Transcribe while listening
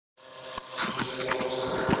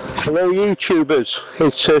Hello YouTubers,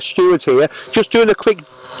 it's Stuart here, just doing a quick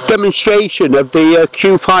demonstration of the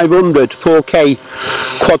Q500 4K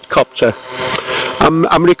quadcopter.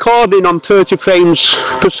 I'm recording on 30 frames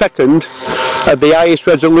per second at the highest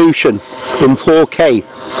resolution in 4K,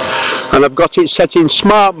 and I've got it set in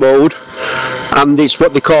smart mode, and it's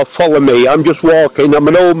what they call follow me. I'm just walking, I'm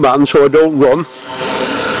an old man so I don't run.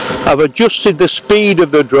 I've adjusted the speed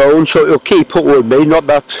of the drone so it'll keep up with me, not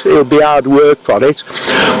that it'll be hard work for it.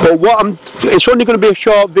 But it's only going to be a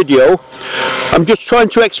short video. I'm just trying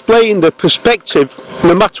to explain the perspective.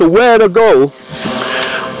 No matter where I go,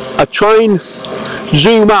 I try and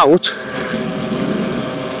zoom out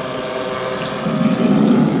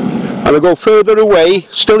and I go further away,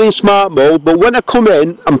 still in smart mode, but when I come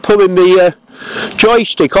in, I'm pulling the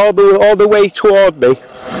joystick all the way toward me,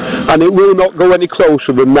 and it will not go any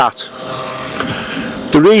closer than that.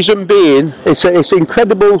 The reason being, it's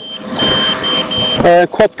incredible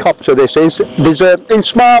quadcopter this is. In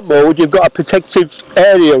smart mode you've got a protective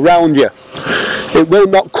area around you. It will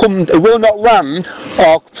not land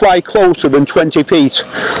or fly closer than 20 feet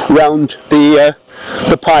around the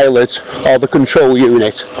pilot or the control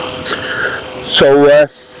unit. So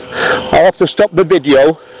I'll have to stop the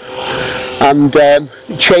video and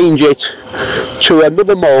change it to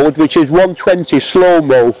another mode, which is 120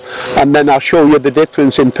 slow-mo, and then I'll show you the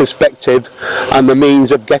difference in perspective and the means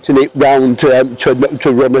of getting it round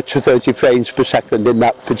to run at 30 frames per second in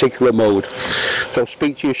that particular mode. So I'll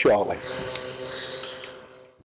speak to you shortly.